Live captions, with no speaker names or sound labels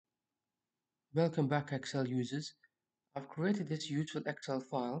Welcome back, Excel users. I've created this useful Excel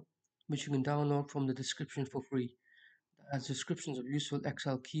file which you can download from the description for free. It has descriptions of useful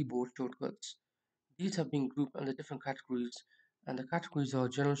Excel keyboard shortcuts. These have been grouped under different categories, and the categories are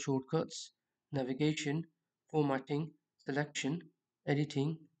general shortcuts, navigation, formatting, selection,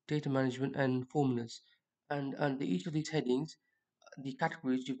 editing, data management, and formulas. And under each of these headings, the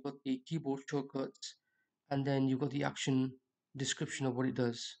categories, you've got the keyboard shortcuts, and then you've got the action description of what it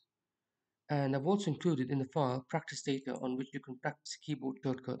does. And I've also included in the file practice data on which you can practice keyboard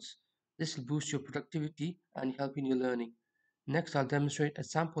shortcuts. This will boost your productivity and help in your learning. Next, I'll demonstrate a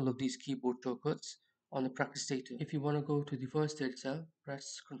sample of these keyboard shortcuts on the practice data. If you want to go to the first data cell,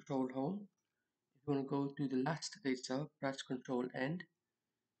 press Ctrl Home. If you want to go to the last data cell, press Ctrl End.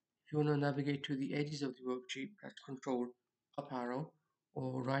 If you want to navigate to the edges of the worksheet, press Ctrl Up arrow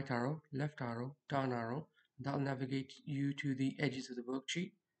or right arrow, left arrow, down arrow. That'll navigate you to the edges of the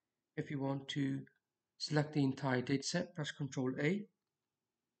worksheet. If you want to select the entire dataset, press Ctrl A. If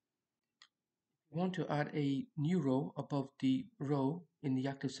you want to add a new row above the row in the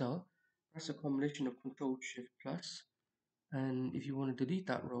active cell, press a combination of Ctrl Shift plus. And if you want to delete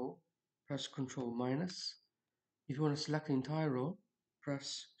that row, press Ctrl minus. If you want to select the entire row,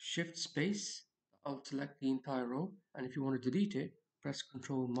 press Shift space. I'll select the entire row. And if you want to delete it, press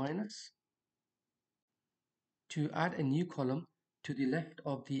Ctrl minus. To add a new column to the left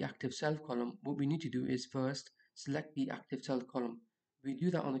of the active cell column, what we need to do is first select the active cell column. We do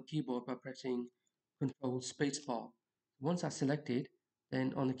that on the keyboard by pressing Control Spacebar. Once that's selected,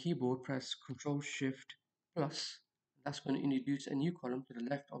 then on the keyboard press Control Shift plus. That's going to introduce a new column to the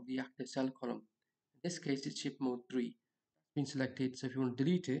left of the active cell column. In this case, it's Shift Mode 3. That's been selected, so if you want to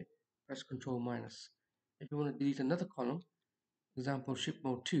delete it, press Control minus. If you want to delete another column, example Shift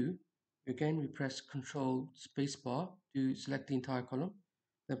Mode 2, again we press Control Spacebar to select the entire column,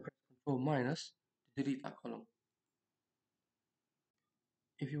 then press Control minus to delete that column.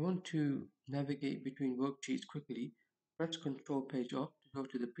 If you want to navigate between worksheets quickly, press Control Page Up to go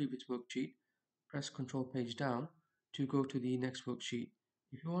to the previous worksheet, press Control Page Down to go to the next worksheet.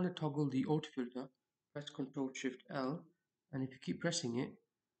 If you want to toggle the auto filter, press Control Shift L, and if you keep pressing it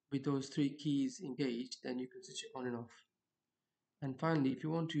with those three keys engaged, then you can switch it on and off. And finally, if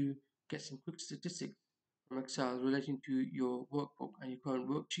you want to get some quick statistics from Excel relating to your workbook and your current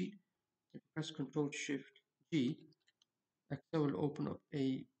worksheet, if you press Ctrl Shift G, Excel will open up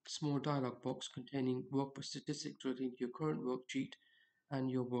a small dialog box containing workbook statistics relating to your current worksheet and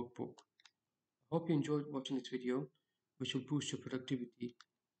your workbook. I hope you enjoyed watching this video, which will boost your productivity.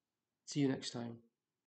 See you next time.